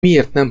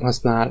Miért nem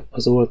használ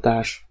az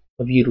oltás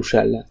a vírus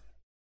ellen?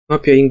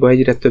 Napjainkban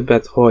egyre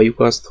többet halljuk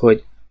azt,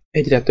 hogy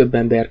egyre több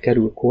ember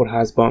kerül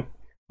kórházba,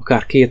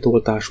 akár 2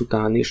 oltás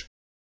után is.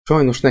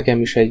 Sajnos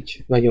nekem is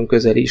egy nagyon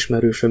közeli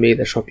ismerősöm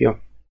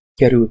édesapja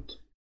került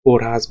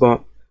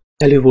kórházba,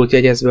 elő volt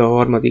jegyezve a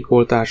 3.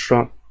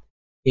 oltásra,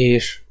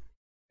 és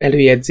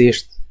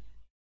előjegyzést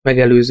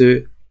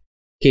megelőző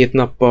 2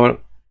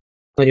 nappal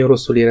nagyon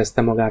rosszul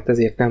érezte magát,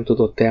 ezért nem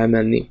tudott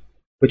elmenni,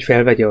 hogy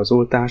felvegye az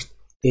oltást,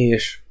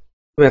 és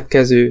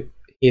következő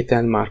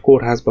héten már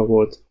kórházba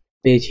volt,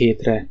 4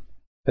 hétre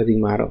pedig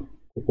már a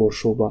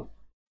koporsóba.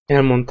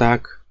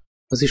 Elmondták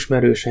az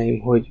ismerőseim,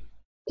 hogy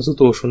az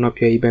utolsó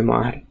napjaiban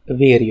már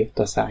vér jött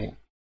a száján.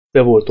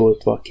 Be volt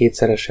oltva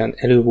 2-szeresen,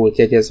 elő volt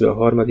jegyezve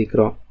a 3.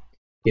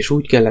 és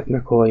úgy kellett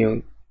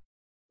meghalljon,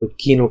 hogy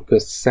kínok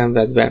közt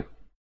szenvedve,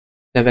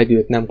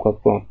 levegőt nem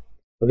kapva,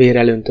 a vér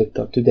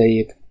elöntötte a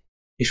tüdejét,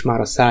 és már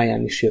a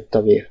száján is jött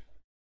a vér.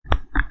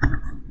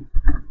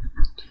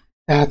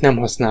 Tehát nem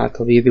használt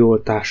a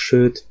védőoltást,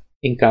 sőt,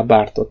 inkább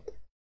ártott.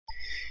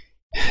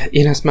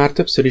 Én ezt már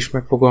többször is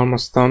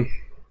megfogalmaztam,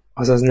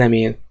 azaz nem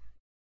én,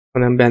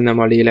 hanem bennem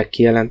a lélek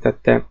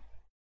kijelentette.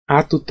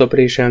 Át tudta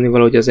préselni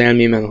valahogy az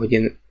elmémen, hogy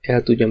én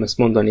el tudjam ezt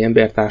mondani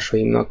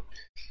embertársaimnak,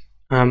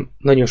 ám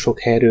nagyon sok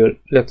helyről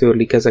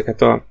letörlik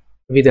ezeket a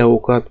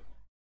videókat,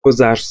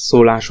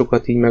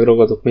 hozzászólásokat, így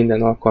megragadok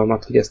minden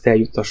alkalmat, hogy ezt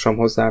eljuttassam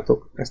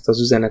hozzátok, ezt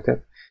az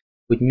üzenetet,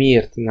 hogy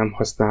miért nem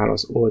használ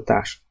az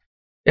oltás.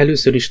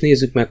 Először is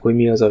nézzük meg, hogy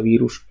mi az a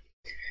vírus.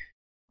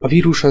 A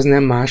vírus az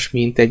nem más,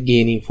 mint egy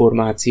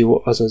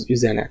géninformáció, azaz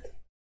üzenet.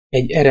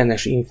 Egy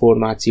RNS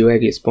információ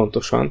egész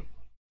pontosan,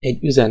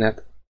 egy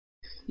üzenet,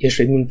 és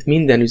mint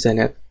minden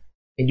üzenet,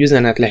 egy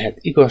üzenet lehet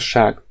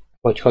igazság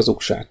vagy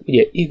hazugság.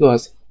 Ugye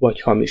igaz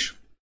vagy hamis.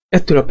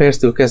 Ettől a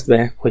perctől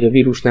kezdve, hogy a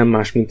vírus nem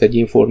más, mint egy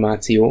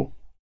információ,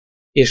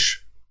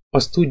 és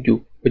azt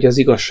tudjuk, hogy az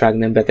igazság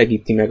nem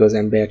betegíti meg az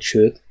embert,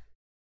 sőt,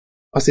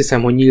 azt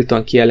hiszem, hogy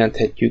nyíltan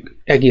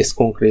kijelenthetjük egész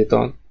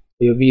konkrétan,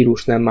 hogy a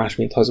vírus nem más,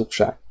 mint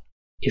hazugság.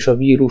 És a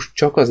vírus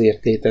csak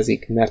azért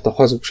létezik, mert a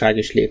hazugság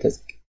is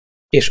létezik.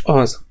 És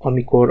az,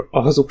 amikor a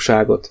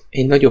hazugságot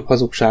egy nagyobb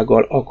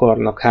hazugsággal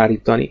akarnak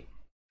hárítani,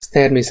 ez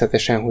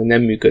természetesen, hogy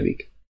nem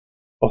működik.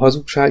 A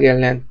hazugság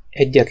ellen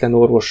egyetlen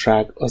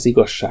orvosság az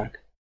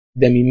igazság.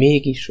 De mi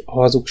mégis a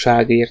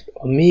hazugságért,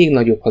 a még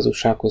nagyobb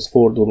hazugsághoz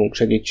fordulunk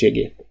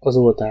segítségért, az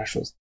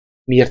oltáshoz.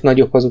 Miért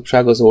nagyobb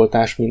hazugság az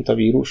oltás, mint a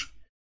vírus?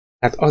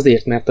 Hát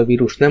azért, mert a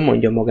vírus nem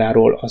mondja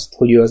magáról azt,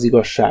 hogy ő az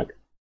igazság.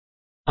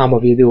 Ám a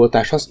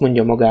védőoltás azt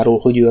mondja magáról,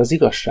 hogy ő az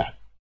igazság.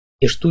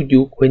 És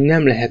tudjuk, hogy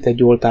nem lehet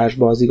egy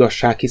oltásba az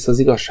igazság, hisz az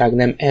igazság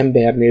nem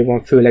embernél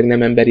van, főleg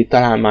nem emberi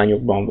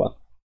találmányokban van.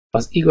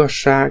 Az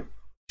igazság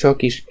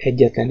csak is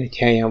egyetlen egy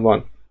helyen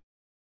van.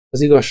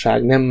 Az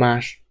igazság nem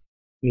más,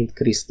 mint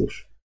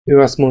Krisztus. Ő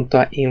azt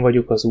mondta, én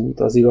vagyok az út,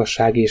 az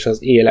igazság és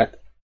az élet.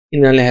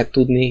 Innen lehet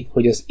tudni,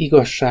 hogy az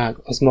igazság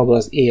az maga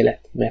az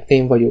élet, mert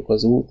én vagyok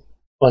az út,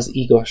 az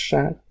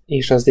igazság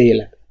és az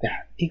élet.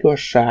 Tehát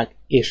igazság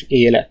és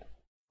élet.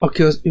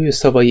 Aki az ő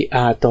szavai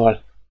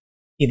által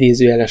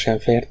idézőjelesen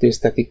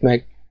fertőztetik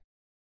meg,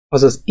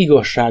 az az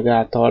igazság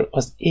által,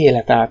 az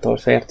élet által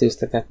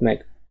fertőztetett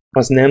meg,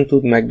 az nem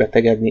tud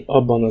megbetegedni,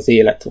 abban az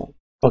élet van.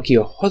 Aki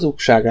a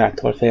hazugság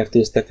által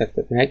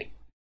fertőztetett meg,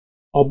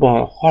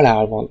 abban a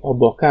halál van,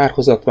 abban a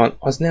kárhozat van,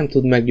 az nem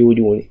tud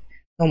meggyógyulni.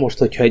 Na most,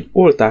 hogyha egy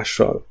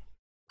oltással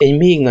egy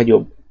még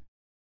nagyobb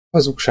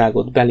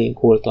hazugságot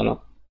belénk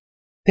oltanak,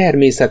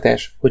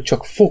 természetes, hogy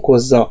csak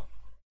fokozza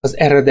az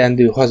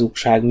eredendő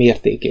hazugság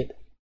mértékét.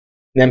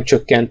 Nem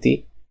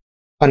csökkenti,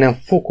 hanem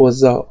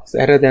fokozza az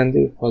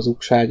eredendő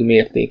hazugság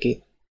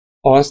mértékét.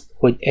 Azt,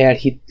 hogy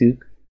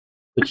elhittük,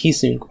 hogy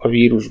hiszünk a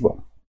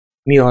vírusba.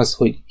 Mi az,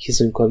 hogy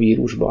hiszünk a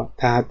vírusba?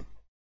 Tehát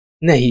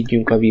ne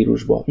higgyünk a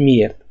vírusba.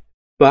 Miért?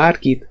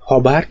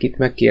 Ha bárkit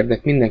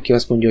megkérdek, mindenki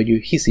azt mondja, hogy ő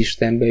hisz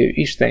Istenbe, ő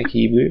Isten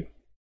hívő,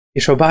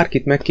 és ha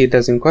bárkit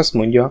megkérdezünk, azt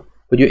mondja,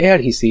 hogy ő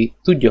elhiszi,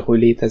 tudja, hogy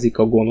létezik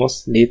a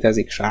gonosz,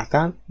 létezik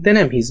sátán, de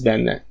nem hisz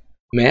benne.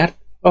 Mert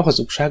a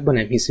hazugságban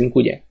nem hiszünk,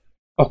 ugye?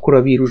 Akkor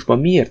a vírusban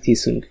miért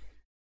hiszünk?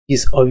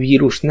 Hisz a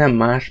vírus nem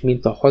más,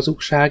 mint a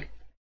hazugság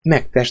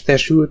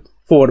megtestesült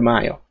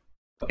formája.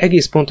 Ha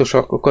egész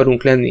pontosak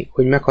akarunk lenni,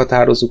 hogy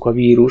meghatározzuk a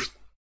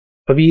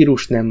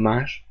vírus nem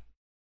más,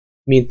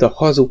 mint a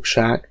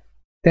hazugság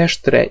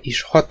testre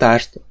is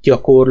hatást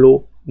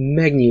gyakorló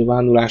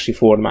megnyilvánulási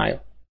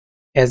formája.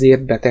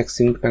 Ezért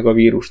betegszünk meg a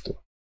vírustól.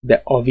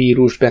 De a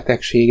vírus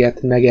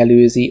betegséget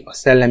megelőzi a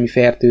szellemi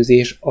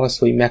fertőzés, az,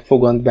 hogy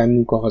megfogant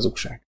bennünk a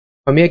hazugság.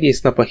 Ha mi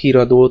egész nap a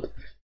híradót,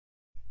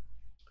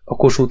 a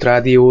Kossuth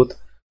Rádiót,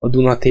 a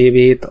Duna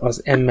TV-t,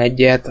 az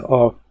M1-et,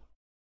 a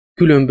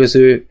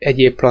különböző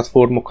egyéb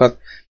platformokat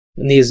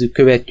nézzük,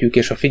 követjük,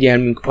 és a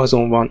figyelmünk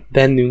azon van,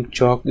 bennünk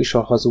csak is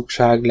a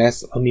hazugság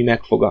lesz, ami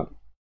megfogant.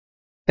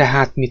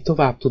 Tehát mi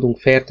tovább tudunk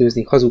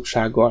fertőzni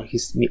hazugsággal,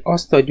 hisz mi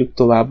azt adjuk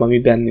tovább, ami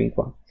bennünk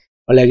van.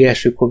 A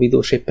legelső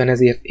covidos éppen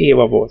ezért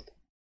Éva volt.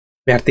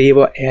 Mert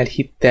Éva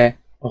elhitte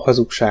a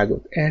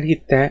hazugságot.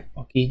 Elhitte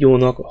a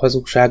kígyónak a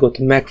hazugságot,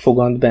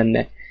 megfogant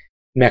benne.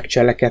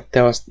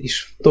 megcselekedte azt,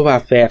 és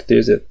tovább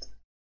fertőzött.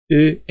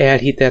 Ő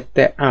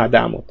elhitette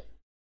Ádámot.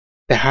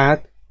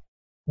 Tehát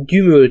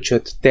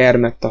gyümölcsöt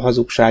termett a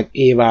hazugság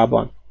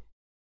Évában.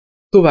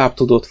 Tovább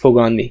tudott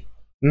foganni,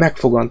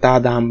 megfogant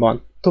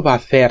Ádámban, tovább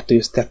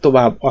fertőzte,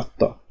 tovább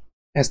adta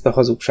ezt a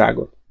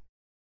hazugságot.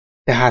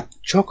 Tehát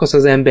csak az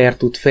az ember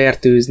tud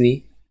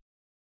fertőzni,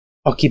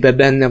 akibe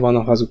benne van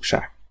a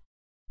hazugság.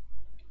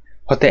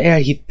 Ha te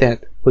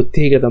elhitted, hogy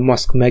téged a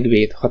maszk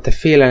megvéd, ha te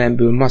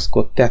félelemből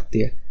maszkot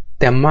tettél,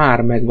 te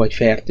már meg vagy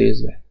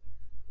fertőzve.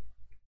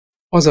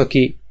 Az,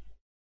 aki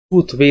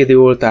fut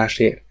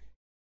védőoltásért,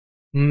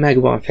 meg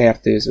van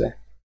fertőzve.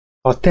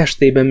 A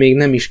testében még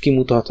nem is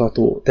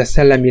kimutatható, de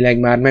szellemileg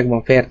már meg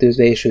van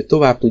fertőzve, és ő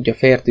tovább tudja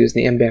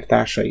fertőzni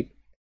embertársait.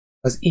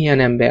 Az ilyen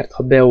embert,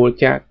 ha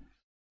beoltják,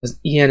 az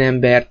ilyen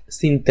ember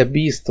szinte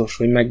biztos,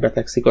 hogy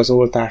megbetegszik az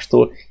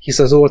oltástól, hisz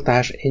az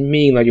oltás egy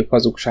még nagyobb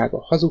hazugság.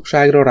 A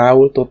hazugságra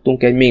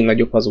ráoltottunk egy még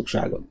nagyobb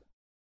hazugságot.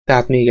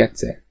 Tehát még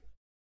egyszer.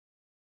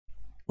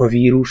 A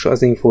vírus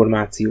az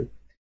információ.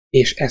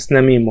 És ezt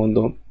nem én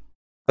mondom.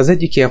 Az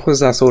egyik ilyen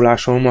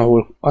hozzászólásom,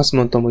 ahol azt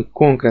mondtam, hogy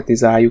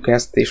konkretizáljuk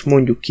ezt, és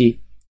mondjuk ki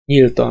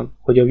nyíltan,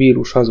 hogy a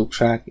vírus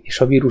hazugság, és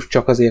a vírus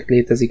csak azért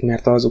létezik,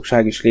 mert a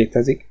hazugság is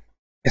létezik.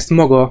 Ezt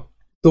maga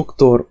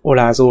dr.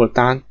 Oláz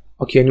Zoltán,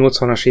 aki a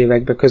 80-as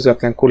években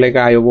közvetlen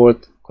kollégája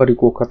volt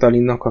Karikó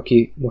Katalinnak,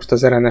 aki most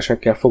az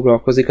RNS-ekkel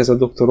foglalkozik, ez a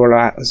dr.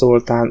 Oláz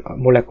Zoltán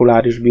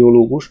molekuláris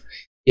biológus,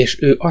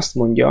 és ő azt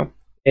mondja,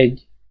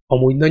 egy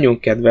amúgy nagyon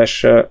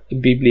kedves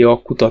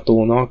biblia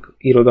kutatónak,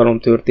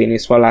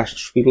 irodalomtörténész,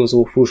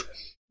 vallásfilozófus,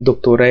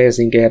 dr.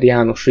 Reisinger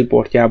János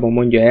riportjában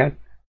mondja el,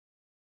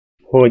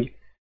 hogy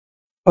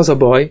az a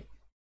baj,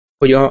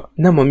 hogy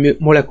nem a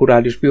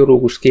molekuláris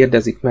biológust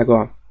kérdezik meg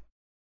a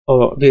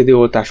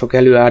védőoltások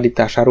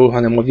előállításáról,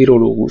 hanem a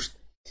virológust.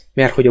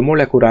 Mert hogy a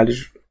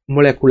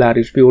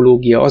molekuláris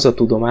biológia az a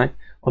tudomány,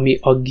 ami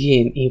a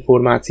gén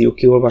információ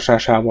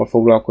kiolvasásával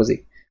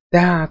foglalkozik.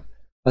 Tehát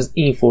az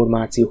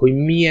információ, hogy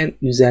milyen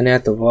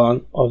üzenet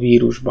van a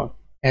vírusban.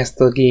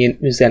 Ezt a gén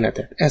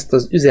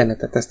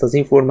üzenetet, ezt az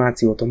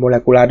információt a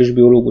molekuláris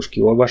biológus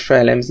kiolvassa,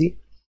 elemzi,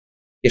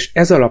 és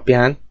ez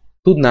alapján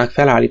tudnák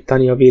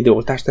felállítani a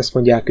védőoltást, ezt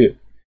mondják ők.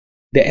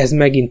 De ez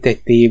megint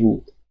egy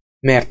tévút,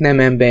 mert nem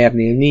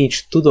embernél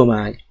nincs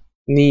tudomány,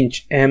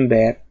 nincs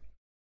ember,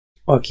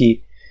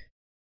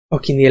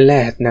 akinél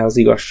lehetne az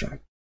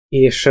igazság.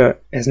 És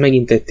ez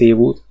megint egy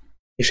tévút,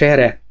 és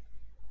erre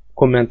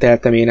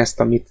kommenteltem én ezt,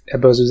 amit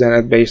ebbe az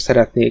üzenetbe is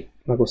szeretnék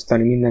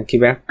megosztani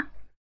mindenkivel,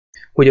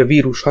 hogy a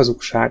vírus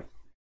hazugság,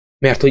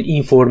 mert hogy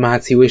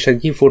információ, és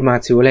egy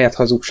információ lehet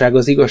hazugság,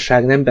 az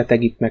igazság nem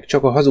betegít meg,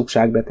 csak a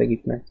hazugság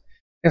betegít meg.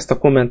 Ezt a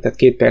kommentet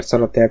 2 perc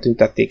alatt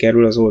eltüntették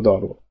erről az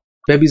oldalról.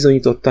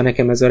 Bebizonyította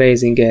nekem ez a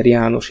Reisinger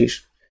János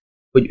is,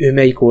 hogy ő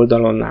melyik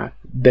oldalon áll.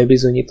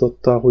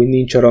 Bebizonyította, hogy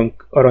nincs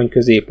arany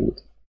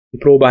középút.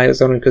 Próbálja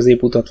az arany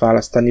középutat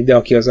választani, de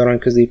aki az arany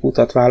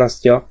középutat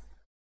választja,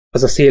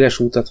 az a széles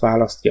útat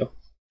választja,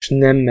 és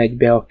nem megy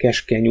be a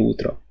keskeny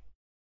útra.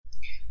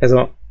 Ez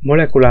a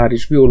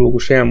molekuláris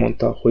biológus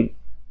elmondta, hogy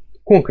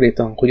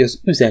konkrétan, hogy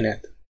az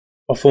üzenet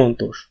a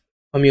fontos,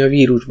 ami a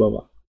vírusban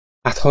van.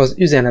 Hát ha az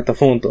üzenet a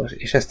fontos,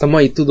 és ezt a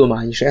mai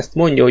tudomány is ezt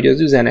mondja, hogy az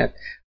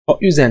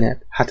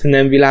üzenet, hát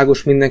nem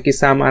világos mindenki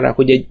számára,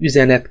 hogy egy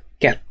üzenet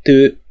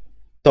 2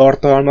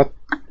 tartalmat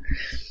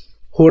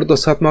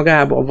hordozhat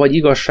magába, vagy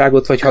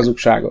igazságot, vagy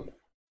hazugságot.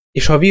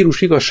 És ha a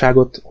vírus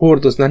igazságot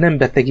hordozna, nem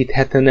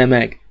betegíthetne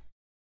meg.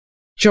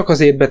 Csak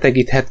azért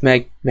betegíthet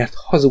meg, mert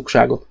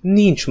hazugságot,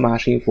 nincs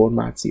más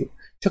információ.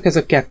 Csak ez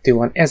a 2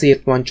 van,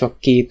 ezért van csak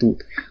 2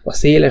 út. A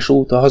széles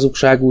út a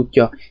hazugság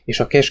útja, és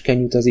a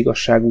keskeny út az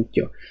igazság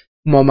útja.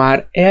 Ma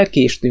már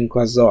elkéstünk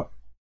azzal,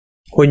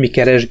 hogy mi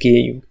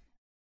keresgéljünk.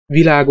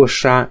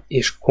 Világossá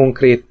és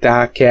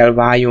konkréttá kell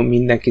váljon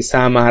mindenki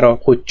számára,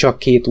 hogy csak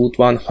 2 út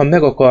van. Ha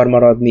meg akar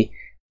maradni,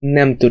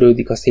 nem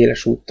törődik a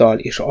széles úttal,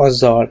 és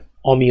azzal,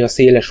 ami a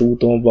széles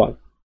úton van.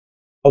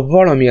 Ha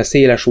valami a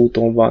széles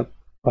úton van,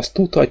 azt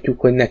tudhatjuk,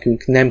 hogy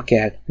nekünk nem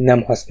kell,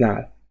 nem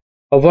használ.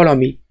 Ha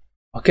valami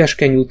a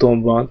keskeny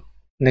úton van,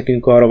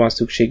 nekünk arra van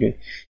szükségünk,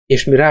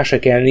 és mi rá se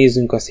kell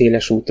nézzünk a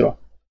széles útra.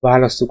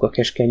 Válasszuk a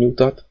keskeny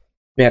utat,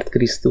 mert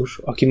Krisztus,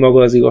 aki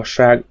maga az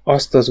igazság,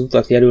 azt az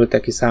utat jelölte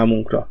ki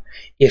számunkra,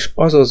 és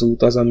az az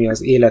út az, ami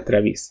az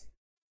életre visz.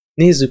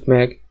 Nézzük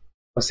meg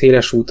a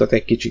széles útat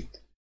egy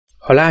kicsit.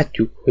 Ha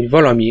látjuk, hogy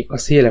valami a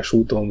széles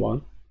úton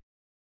van,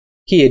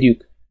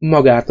 kérjük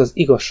magát az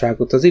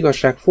igazságot, az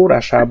igazság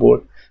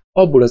forrásából,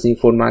 abból az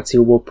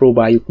információból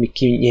próbáljuk mi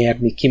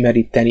kinyerni,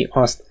 kimeríteni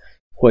azt,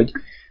 hogy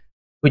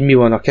mi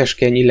van a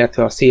keskeny,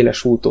 illetve a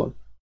széles úton.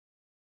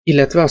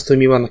 Illetve azt, hogy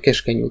mi van a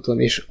keskeny úton,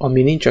 és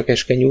ami nincs a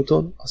keskeny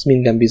úton, az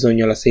minden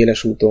bizonnyal a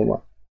széles úton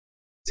van.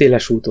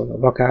 Széles úton a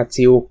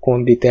vakációk,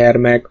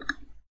 konditermek,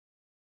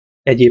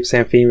 egyéb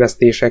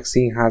szemfényvesztések,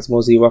 színház,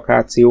 mozi,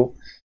 vakáció,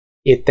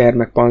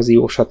 éttermek,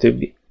 panzió,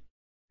 stb.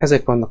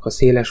 Ezek vannak a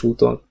széles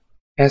úton.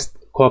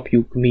 Ezt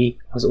kapjuk mi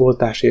az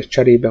oltásért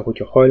cserébe,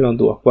 hogyha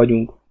hajlandóak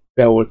vagyunk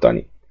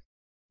beoltani.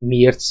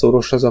 Miért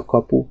szoros az a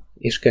kapu?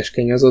 és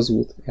keskeny az az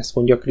út, ezt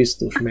mondja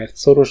Krisztus, mert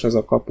szoros az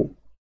a kapu,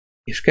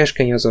 és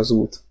keskeny az az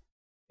út,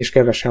 és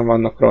kevesen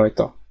vannak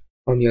rajta,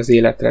 ami az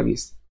életre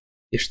visz.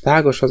 És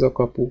tágas az a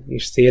kapu,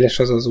 és széles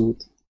az az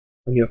út,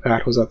 ami a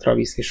kárhozatra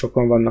visz, és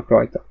sokan vannak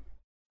rajta.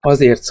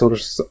 Azért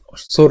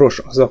szoros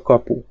az a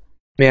kapu,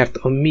 mert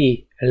a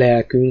mi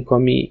lelkünk, a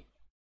mi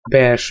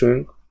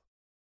belsőnk,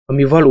 a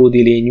mi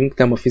valódi lényünk,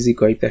 nem a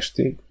fizikai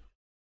testünk,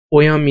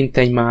 olyan, mint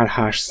egy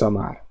málhás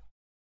szamár,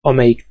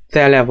 amelyik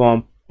tele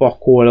van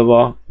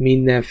pakolva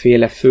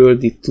mindenféle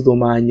földi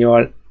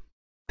tudománnyal,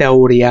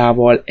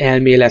 teóriával,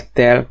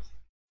 elmélettel,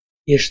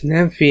 és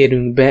nem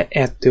férünk be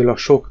ettől a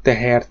sok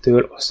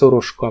tehertől a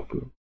szoros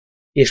kapun.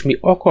 És mi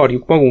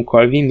akarjuk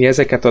magunkkal vinni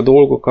ezeket a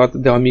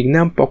dolgokat, de amíg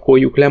nem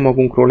pakoljuk le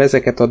magunkról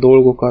ezeket a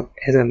dolgokat,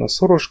 ezen a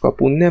szoros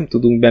kapun nem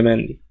tudunk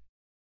bemenni.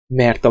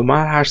 Mert a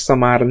málhás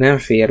szamár nem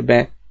fér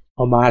be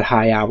a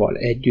málhájával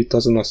együtt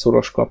azon a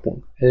szoros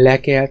kapun. Le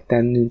kell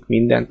tennünk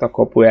mindent a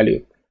kapu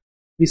előtt.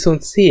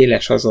 Viszont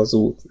széles az az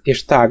út,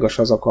 és tágas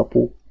az a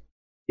kapu,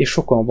 és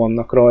sokan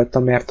vannak rajta,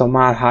 mert a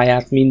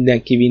málháját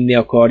mindenki vinni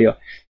akarja,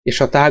 és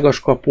a tágas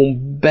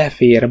kapun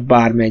befér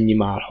bármennyi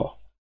málha.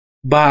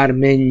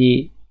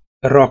 Bármennyi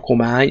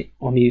rakomány,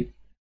 ami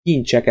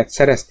kincseket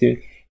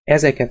szereztünk,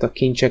 ezeket a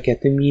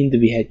kincseket mind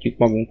vihetjük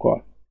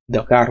magunkkal, de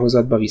a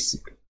kárhozatba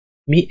visszük.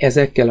 Mi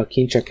ezekkel a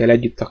kincsekkel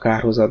együtt a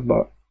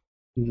kárhozatba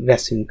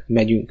veszünk,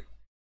 megyünk.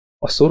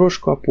 A szoros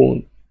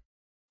kapun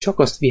csak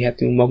azt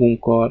vihetünk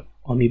magunkkal,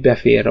 ami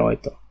befér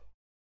rajta.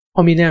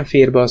 Ami nem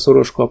fér be a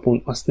szoros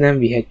kapun, azt nem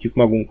vihetjük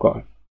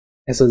magunkkal.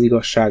 Ez az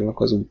igazságnak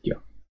az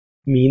útja.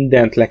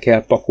 Mindent le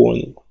kell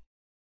pakolnunk.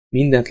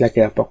 Mindent le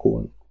kell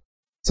pakolnunk.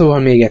 Szóval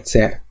még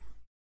egyszer.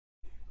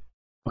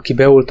 Aki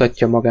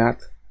beoltatja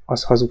magát,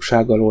 az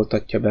hazugsággal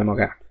oltatja be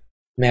magát.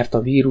 Mert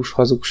a vírus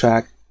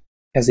hazugság,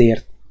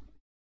 ezért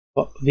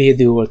a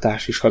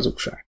védőoltás is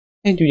hazugság.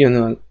 Egy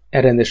ugyanolyan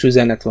rendes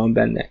üzenet van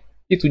benne.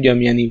 Ki tudja,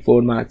 milyen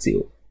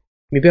információ.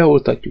 Mi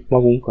beoltatjuk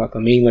magunkat a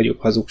még nagyobb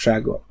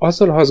hazugsággal.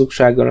 Azzal a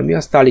hazugsággal, ami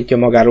azt állítja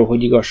magáról,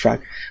 hogy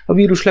igazság. A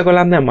vírus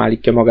legalább nem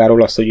állítja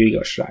magáról azt, hogy ő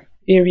igazság.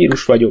 Én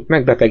vírus vagyok,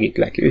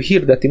 megbetegítlek. Ő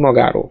hirdeti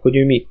magáról, hogy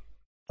ő mi.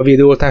 A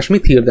védőoltás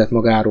mit hirdet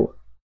magáról?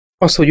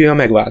 Az, hogy ő a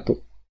megváltó.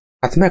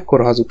 Hát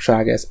mekkora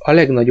hazugság ez? A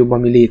legnagyobb,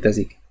 ami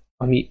létezik.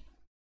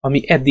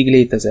 Ami eddig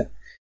létezett.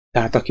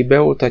 Tehát aki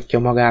beoltatja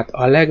magát,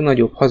 a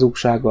legnagyobb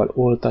hazugsággal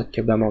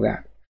oltatja be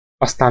magát.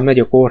 Aztán megy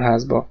a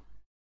kórházba,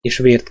 és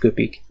vért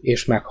köpik,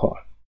 és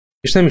meghal.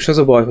 És nem is az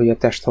a baj, hogy a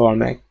test hal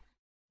meg.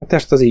 A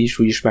test az így is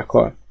úgy is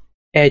meghal.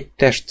 Egy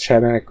test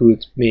sem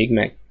menekült még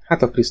meg.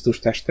 Hát a Krisztus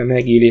teste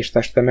meg, Élés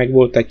teste meg,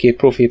 volt egy-két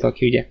profét,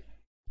 aki ugye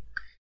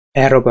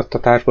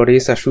elragadtatásban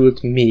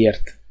részesült.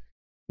 Miért?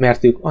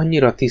 Mert ők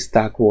annyira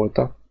tiszták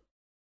voltak,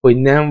 hogy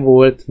nem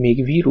volt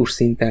még vírus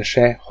szinten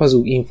se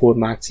hazug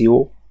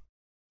információ,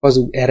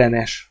 hazug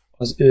RNS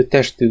az ő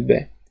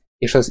testükbe,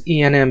 és az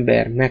ilyen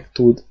ember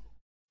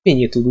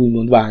fényé tud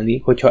úgymond válni,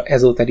 hogyha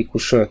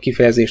ezoterikus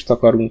kifejezést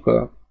akarunk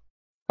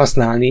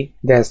használni,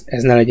 de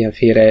ez ne legyen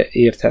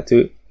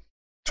félreérthető.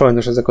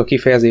 Sajnos ezek a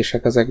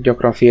kifejezések ezek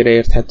gyakran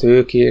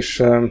félreérthetők,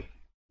 és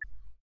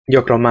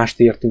gyakran mást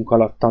értünk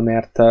alatta,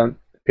 mert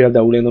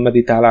például én a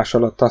meditálás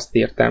alatt azt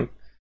értem,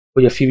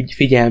 hogy a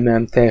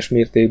figyelmem teljes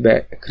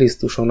mértékben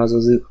Krisztuson,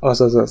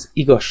 azaz az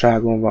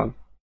igazságon van,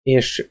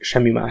 és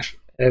semmi más.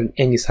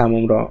 Ennyi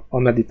számomra a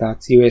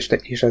meditáció,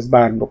 és ezt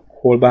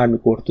bárhol,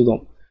 bármikor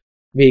tudom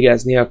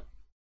végezni.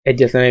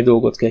 Egyetlen egy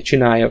dolgot kell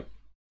csináljak,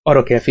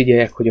 arra kell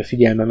figyeljek, hogy a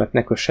figyelmemet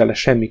ne kösse le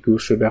semmi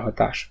külső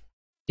behatás.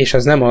 És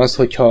az nem az,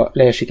 hogyha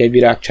leesik egy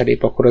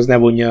virágcserép, akkor az ne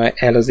vonja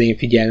el az én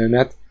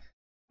figyelmemet,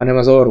 hanem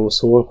az arról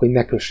szól, hogy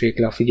ne kössék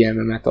le a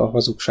figyelmemet a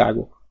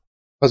hazugságok,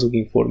 hazug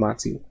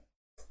információk.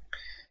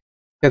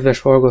 Kedves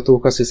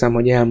hallgatók, azt hiszem,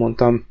 hogy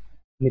elmondtam,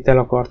 mit el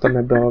akartam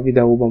ebbe a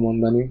videóba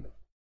mondani.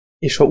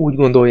 És ha úgy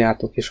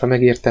gondoljátok, és ha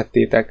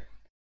megértettétek,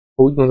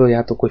 ha úgy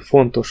gondoljátok, hogy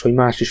fontos, hogy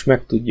más is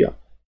megtudja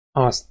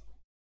azt,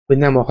 hogy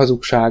nem a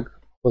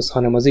hazugsághoz,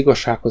 hanem az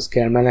igazsághoz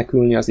kell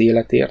menekülni az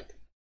életért.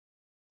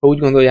 Ha úgy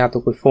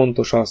gondoljátok, hogy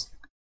fontos az,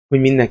 hogy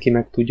mindenki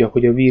megtudja,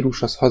 hogy a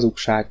vírus az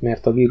hazugság,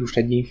 mert a vírus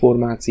egy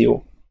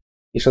információ,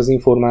 és az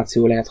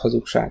információ lehet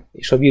hazugság.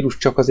 És a vírus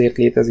csak azért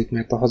létezik,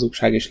 mert a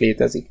hazugság is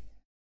létezik.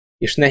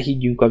 És ne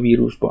higgyünk a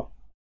vírusba,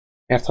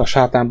 mert ha a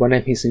sátánban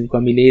nem hiszünk,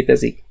 ami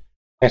létezik,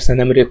 persze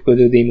nem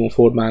röpködő démon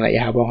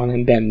formájában,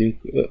 hanem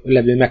bennünk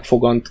levő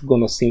megfogant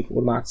gonosz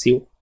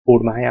információ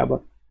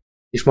formájában.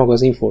 És maga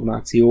az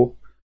információ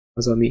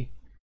az, ami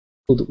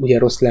tud ugye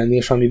rossz lenni,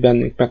 és ami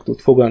bennünk meg tud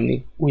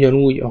foganni.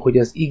 Ugyanúgy, ahogy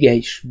az ige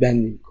is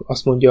bennünk.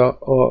 Azt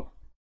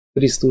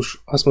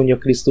mondja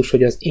Krisztus,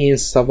 hogy az én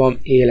szavam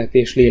élet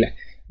és lélek.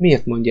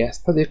 Miért mondja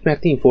ezt? Azért,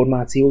 mert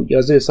információ, ugye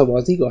az ő szava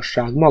az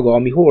igazság maga,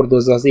 ami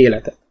hordozza az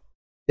életet.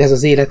 De ez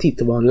az élet itt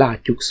van,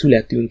 látjuk,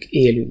 születünk,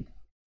 élünk.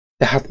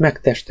 Tehát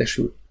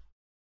megtestesül.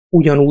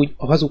 Ugyanúgy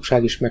a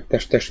hazugság is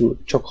megtestesül,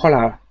 csak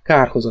halál,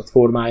 kárhozat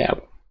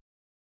formájában.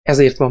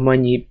 Ezért van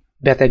annyi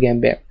beteg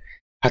ember.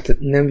 Hát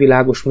nem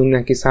világos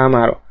mindenki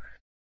számára,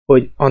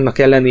 hogy annak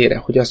ellenére,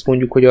 hogy azt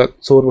mondjuk, hogy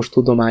az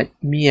orvostudomány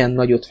milyen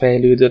nagyot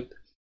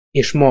fejlődött,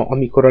 És ma,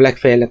 amikor a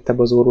legfejlettebb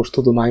az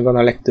orvostudomány, van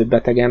a legtöbb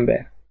beteg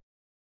ember.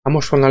 Hát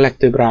most van a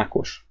legtöbb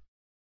rákos.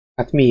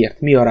 Hát miért?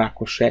 Mi a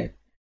rákos sejt?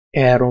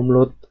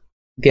 Elromlott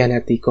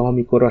genetika,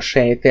 amikor a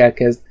sejt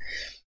elkezd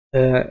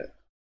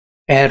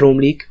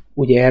elromlik,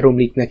 ugye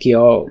elromlik neki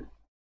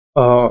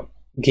a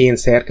gén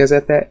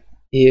szerkezete,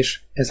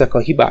 és ezek a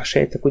hibás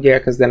sejtek ugye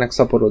elkezdenek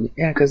szaporodni.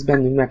 Elkezd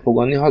bennünk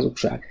megfoganni a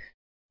hazugság.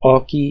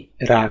 Aki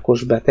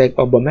rákos beteg,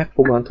 abban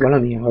megfogant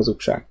valamilyen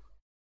hazugság.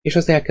 És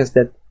az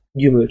elkezdett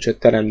gyümölcsöt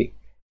teremni.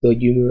 De a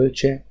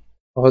gyümölcse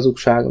a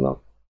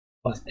hazugságnak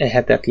az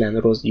ehetetlen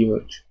rossz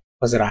gyümölcs.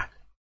 Az rák.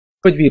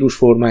 Vagy vírus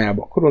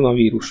formájában,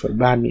 koronavírus, vagy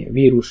bármilyen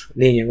vírus.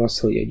 Lényeg az,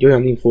 hogy egy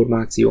olyan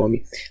információ,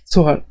 ami...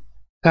 Szóval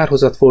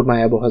kárhozat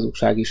formájában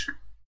hazugság is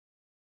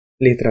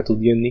létre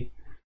tud jönni,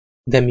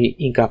 de mi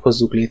inkább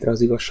hozzuk létre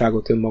az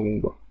igazságot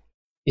önmagunkba.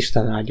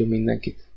 Isten áldjon mindenkit!